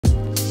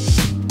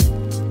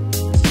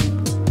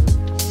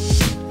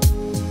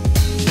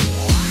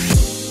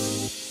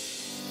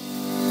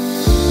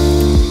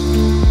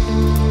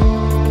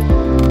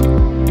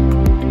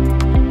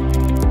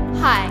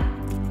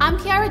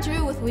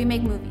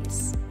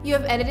You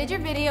have edited your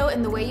video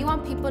in the way you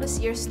want people to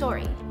see your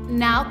story.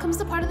 Now comes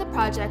the part of the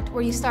project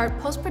where you start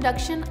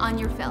post-production on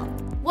your film.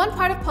 One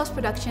part of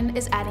post-production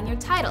is adding your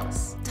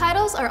titles.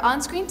 Titles are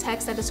on-screen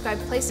text that describe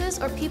places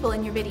or people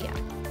in your video.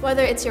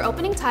 Whether it's your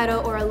opening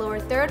title or a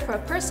lower third for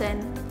a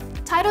person,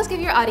 titles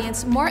give your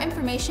audience more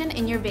information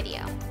in your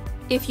video.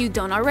 If you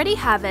don't already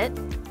have it,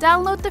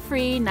 download the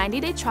free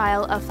 90-day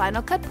trial of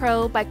Final Cut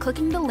Pro by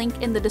clicking the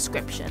link in the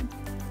description.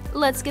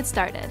 Let's get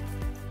started.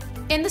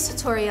 In this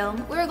tutorial,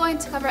 we're going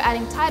to cover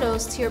adding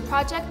titles to your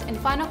project in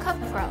Final Cut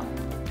Pro.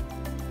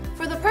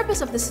 For the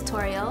purpose of this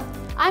tutorial,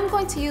 I'm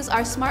going to use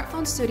our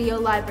Smartphone Studio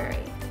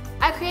library.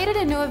 I created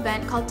a new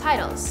event called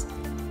Titles,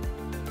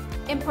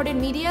 imported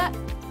media,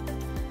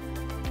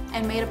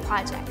 and made a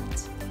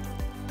project.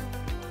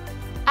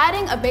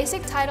 Adding a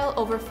basic title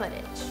over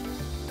footage.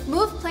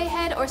 Move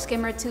playhead or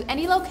skimmer to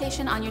any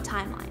location on your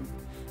timeline.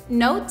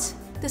 Note,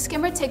 the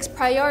skimmer takes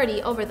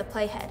priority over the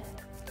playhead.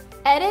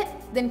 Edit,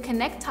 then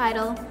connect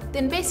title,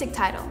 then basic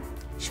title.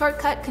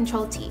 Shortcut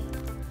Ctrl-T.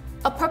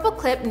 A purple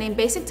clip named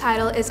basic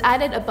title is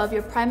added above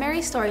your primary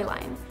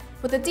storyline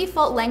with a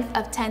default length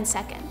of 10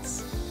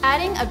 seconds.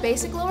 Adding a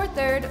basic lower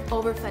third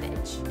over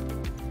footage.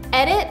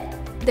 Edit,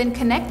 then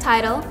connect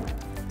title,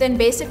 then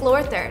basic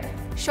lower third.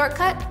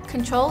 Shortcut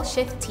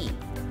Ctrl-Shift-T.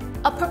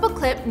 A purple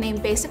clip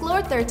named basic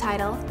lower third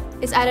title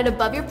is added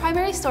above your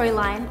primary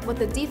storyline with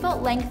a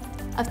default length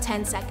of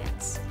 10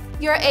 seconds.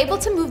 You are able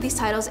to move these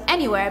titles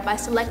anywhere by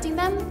selecting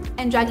them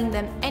and dragging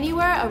them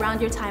anywhere around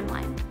your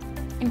timeline,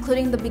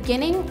 including the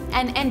beginning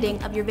and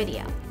ending of your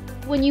video.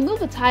 When you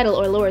move a title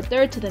or lower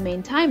third to the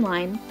main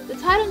timeline, the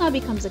title now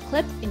becomes a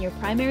clip in your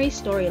primary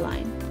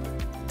storyline.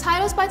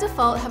 Titles by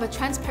default have a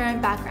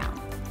transparent background.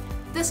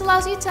 This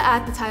allows you to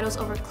add the titles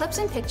over clips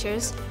and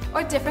pictures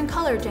or different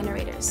color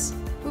generators.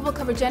 We will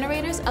cover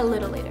generators a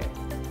little later.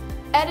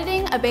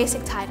 Editing a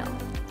basic title.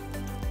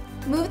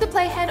 Move the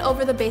playhead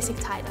over the basic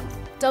title.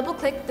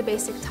 Double-click the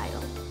basic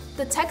title.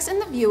 The text in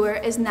the viewer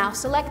is now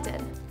selected.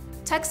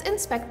 Text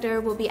inspector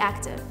will be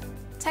active.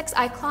 Text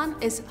icon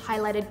is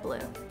highlighted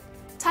blue.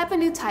 Type a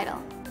new title.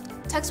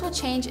 Text will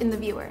change in the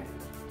viewer.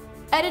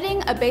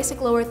 Editing a basic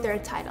lower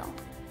third title.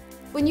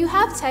 When you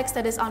have text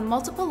that is on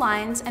multiple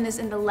lines and is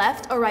in the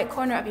left or right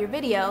corner of your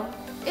video,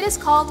 it is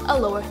called a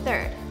lower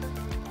third.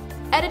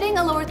 Editing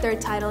a lower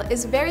third title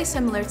is very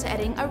similar to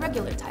editing a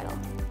regular title.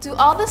 Do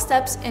all the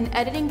steps in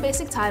editing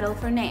basic title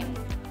for name.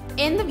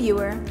 In the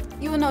viewer,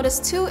 you will notice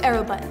two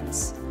arrow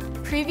buttons,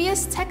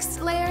 previous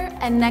text layer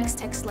and next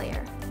text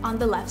layer, on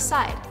the left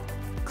side.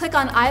 Click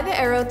on either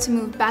arrow to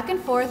move back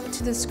and forth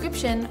to the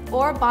description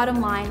or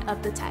bottom line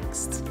of the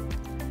text.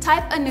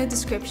 Type a new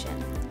description.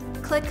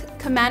 Click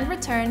Command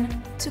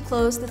Return to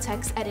close the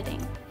text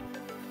editing.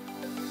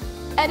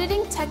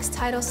 Editing text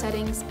title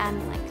settings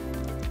and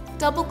length.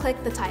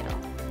 Double-click the title.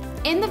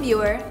 In the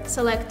viewer,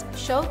 select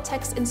Show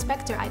Text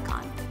Inspector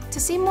icon. To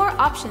see more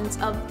options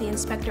of the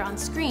inspector on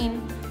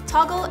screen,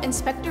 toggle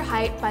Inspector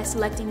Height by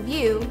selecting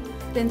View,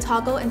 then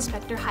toggle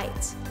Inspector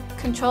Height.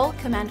 Control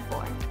Command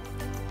 4.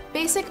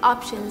 Basic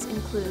options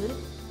include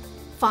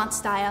font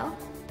style,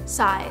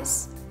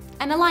 size,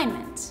 and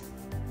alignment.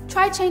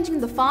 Try changing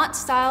the font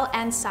style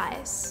and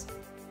size.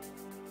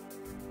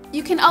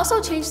 You can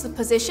also change the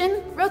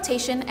position,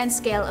 rotation, and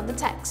scale of the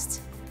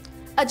text.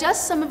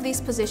 Adjust some of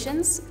these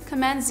positions,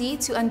 Command Z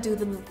to undo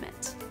the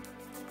movement.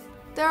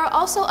 There are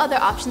also other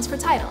options for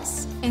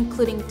titles,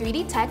 including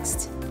 3D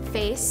text,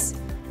 face,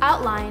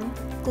 outline,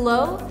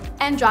 glow,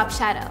 and drop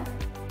shadow.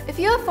 If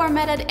you have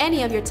formatted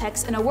any of your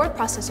text in a word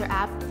processor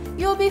app,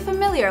 you will be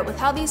familiar with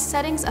how these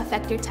settings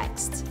affect your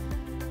text.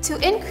 To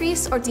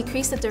increase or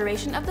decrease the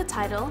duration of the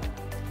title,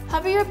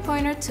 hover your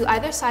pointer to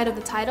either side of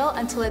the title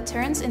until it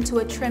turns into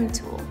a trim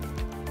tool.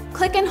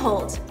 Click and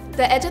hold.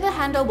 The edge of the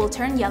handle will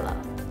turn yellow.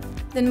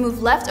 Then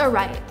move left or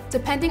right,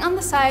 depending on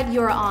the side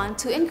you are on,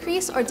 to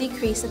increase or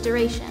decrease the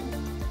duration.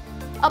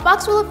 A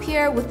box will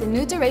appear with the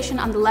new duration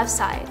on the left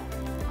side.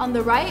 On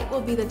the right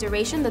will be the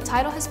duration the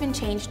title has been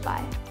changed by.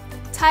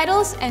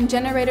 Titles and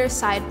generator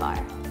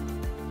sidebar.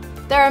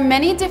 There are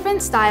many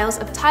different styles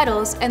of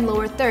titles and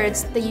lower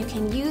thirds that you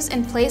can use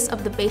in place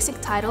of the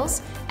basic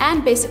titles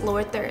and basic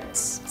lower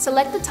thirds.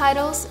 Select the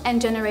titles and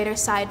generator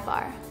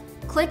sidebar.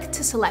 Click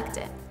to select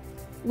it.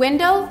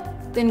 Window,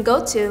 then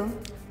Go To,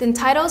 then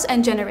Titles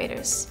and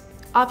Generators.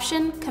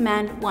 Option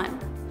Command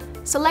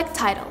 1. Select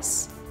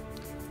Titles.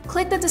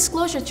 Click the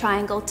disclosure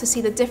triangle to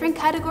see the different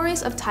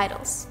categories of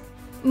titles.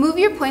 Move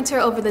your pointer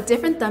over the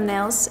different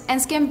thumbnails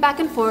and skim back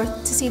and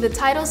forth to see the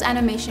title's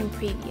animation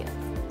preview.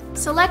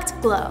 Select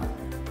Glow.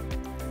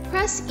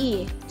 Press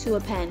E to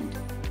append.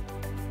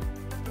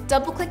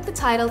 Double-click the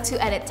title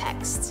to edit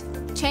text.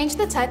 Change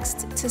the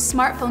text to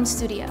Smartphone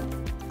Studio.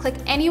 Click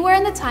anywhere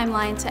in the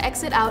timeline to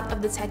exit out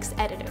of the text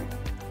editor.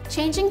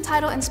 Changing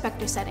title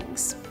inspector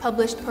settings,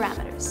 published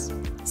parameters.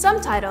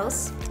 Some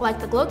titles, like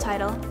the Glow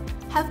title,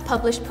 have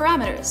published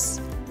parameters,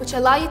 which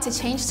allow you to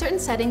change certain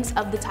settings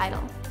of the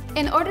title.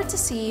 In order to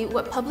see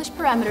what published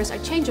parameters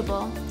are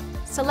changeable,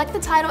 select the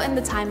title in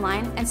the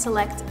timeline and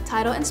select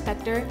Title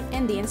Inspector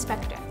in the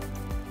inspector.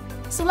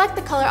 Select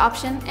the color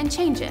option and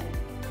change it.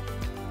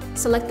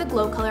 select the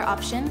glow color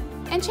option,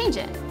 and change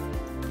it.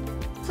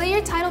 Play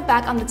your title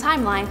back on the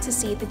timeline to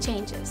see the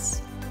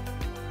changes.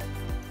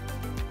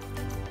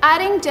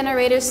 Adding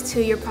generators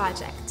to your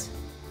project.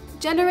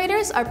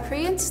 Generators are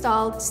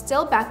pre-installed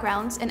still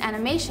backgrounds and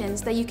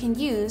animations that you can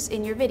use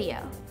in your video.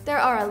 There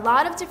are a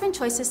lot of different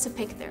choices to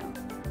pick through.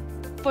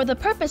 For the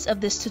purpose of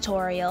this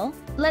tutorial,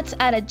 let's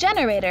add a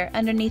generator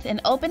underneath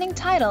an opening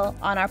title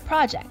on our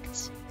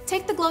project.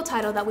 Take the glow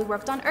title that we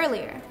worked on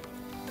earlier.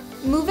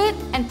 Move it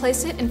and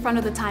place it in front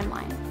of the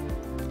timeline.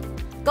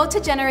 Go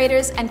to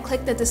Generators and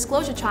click the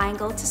disclosure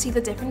triangle to see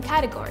the different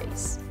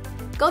categories.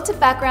 Go to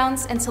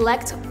Backgrounds and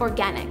select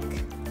Organic.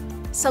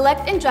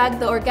 Select and drag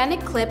the organic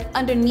clip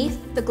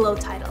underneath the glow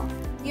title.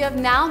 You have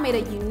now made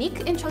a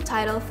unique intro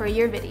title for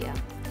your video.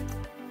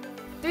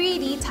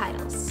 3D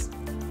titles.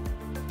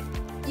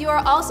 You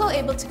are also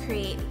able to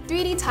create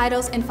 3D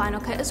titles in Final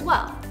Cut as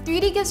well.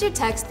 3D gives your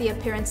text the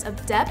appearance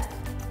of depth,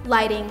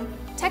 lighting,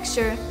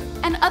 texture,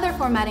 and other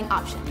formatting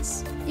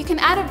options. You can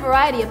add a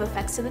variety of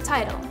effects to the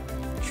title,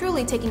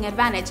 truly taking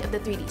advantage of the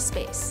 3D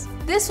space.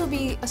 This will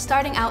be a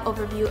starting out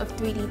overview of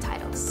 3D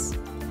titles.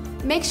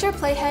 Make sure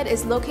Playhead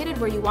is located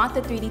where you want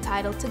the 3D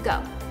title to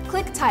go.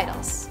 Click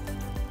Titles.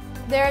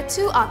 There are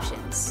two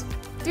options,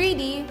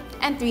 3D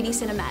and 3D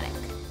Cinematic.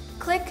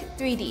 Click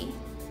 3D.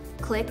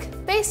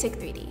 Click Basic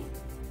 3D.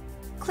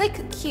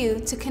 Click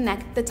Q to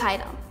connect the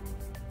title.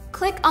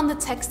 Click on the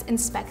text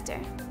inspector.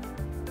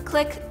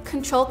 Click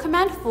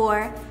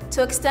Ctrl+Command+4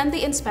 to extend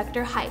the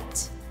inspector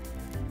height.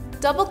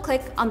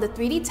 Double-click on the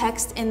 3D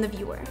text in the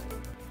viewer.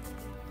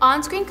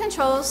 On-screen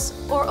controls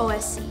or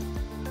OSC.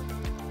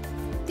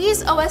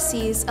 These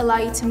OSCs allow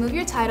you to move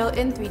your title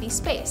in 3D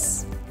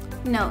space.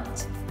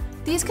 Note,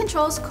 these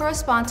controls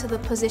correspond to the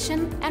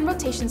position and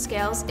rotation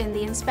scales in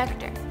the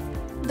inspector.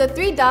 The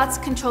 3 dots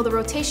control the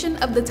rotation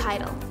of the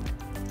title.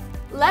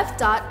 Left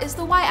dot is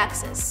the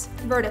y-axis,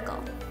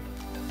 vertical.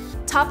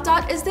 Top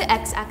dot is the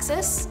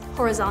x-axis,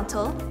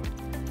 horizontal.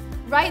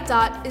 Right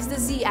dot is the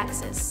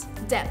z-axis,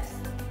 depth.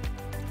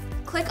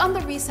 Click on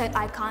the reset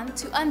icon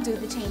to undo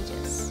the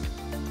changes.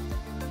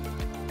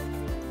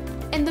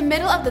 In the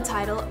middle of the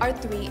title are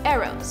 3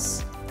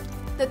 arrows.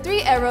 The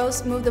 3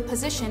 arrows move the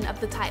position of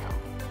the title.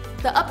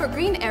 The upper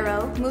green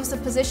arrow moves the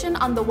position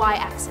on the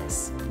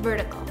y-axis,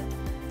 vertical.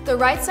 The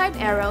right side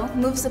arrow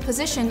moves the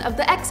position of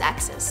the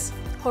x-axis,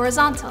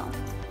 horizontal.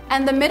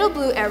 And the middle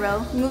blue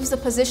arrow moves the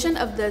position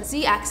of the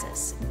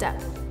z-axis,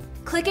 depth.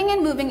 Clicking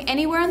and moving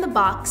anywhere in the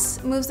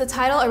box moves the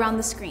title around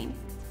the screen.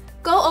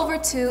 Go over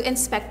to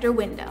Inspector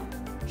window.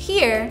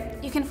 Here,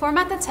 you can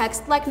format the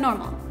text like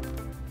normal.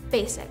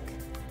 Basic.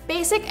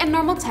 Basic and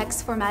normal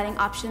text formatting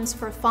options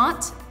for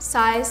font,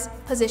 size,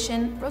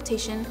 position,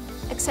 rotation,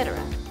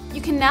 etc.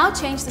 You can now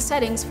change the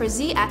settings for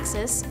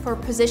Z-axis for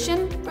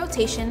position,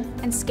 rotation,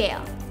 and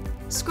scale.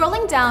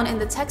 Scrolling down in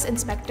the text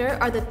inspector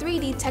are the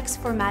 3D text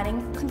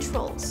formatting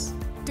controls.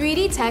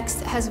 3D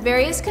text has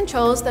various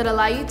controls that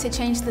allow you to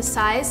change the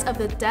size of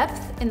the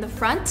depth in the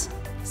front,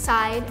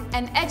 side,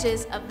 and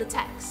edges of the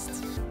text.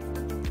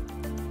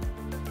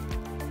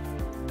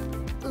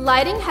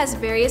 Lighting has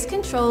various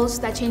controls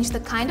that change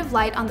the kind of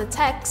light on the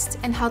text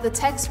and how the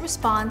text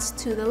responds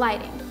to the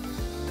lighting.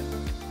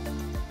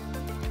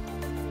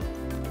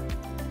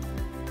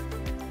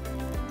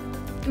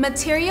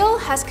 Material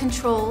has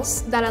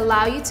controls that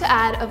allow you to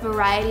add a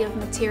variety of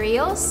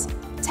materials,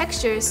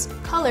 textures,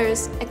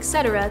 colors,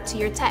 etc. to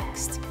your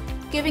text,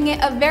 giving it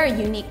a very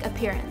unique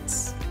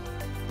appearance.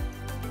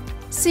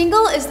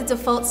 Single is the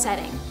default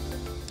setting.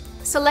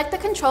 Select the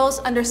controls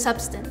under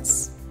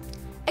Substance.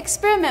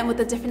 Experiment with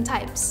the different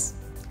types.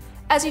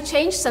 As you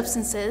change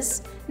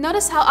substances,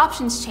 notice how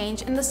options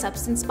change in the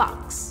substance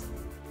box.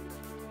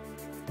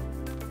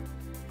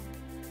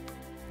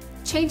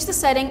 Change the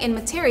setting in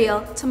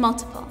Material to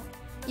Multiple.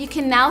 You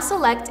can now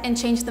select and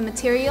change the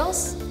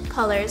materials,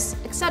 colors,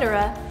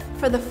 etc.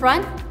 for the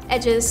front,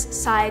 edges,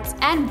 sides,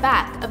 and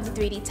back of the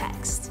 3D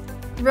text.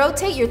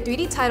 Rotate your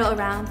 3D title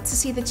around to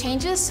see the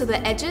changes to the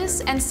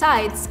edges and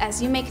sides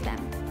as you make them.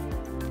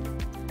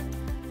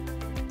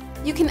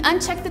 You can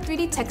uncheck the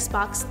 3D text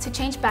box to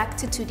change back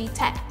to 2D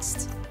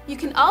text. You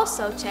can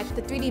also check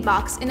the 3D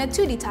box in a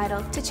 2D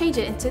title to change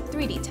it into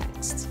 3D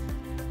text.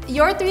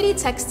 Your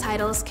 3D text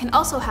titles can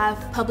also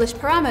have published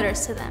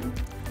parameters to them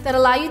that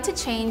allow you to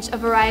change a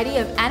variety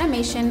of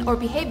animation or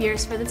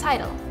behaviors for the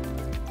title.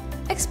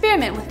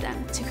 Experiment with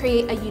them to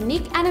create a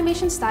unique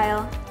animation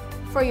style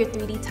for your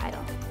 3D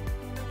title.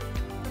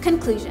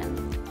 Conclusion.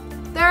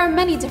 There are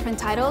many different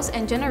titles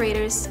and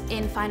generators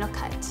in Final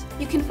Cut.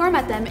 You can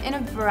format them in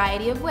a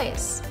variety of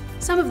ways.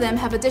 Some of them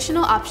have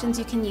additional options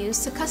you can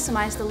use to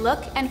customize the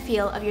look and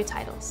feel of your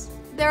titles.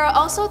 There are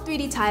also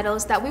 3D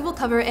titles that we will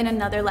cover in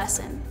another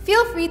lesson.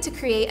 Feel free to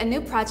create a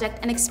new project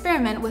and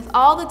experiment with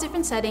all the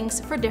different settings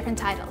for different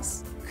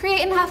titles.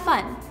 Create and have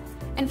fun,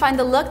 and find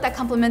the look that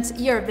complements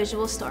your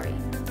visual story.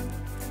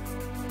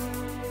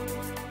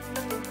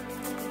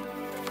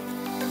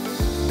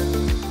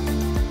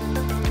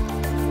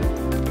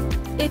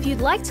 If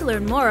you'd like to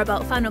learn more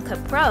about Final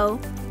Cut Pro,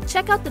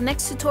 check out the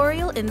next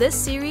tutorial in this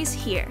series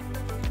here.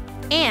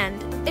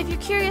 And if you're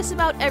curious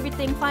about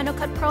everything Final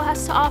Cut Pro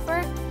has to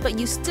offer, but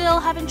you still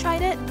haven't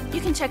tried it, you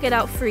can check it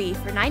out free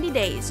for 90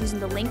 days using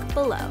the link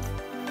below.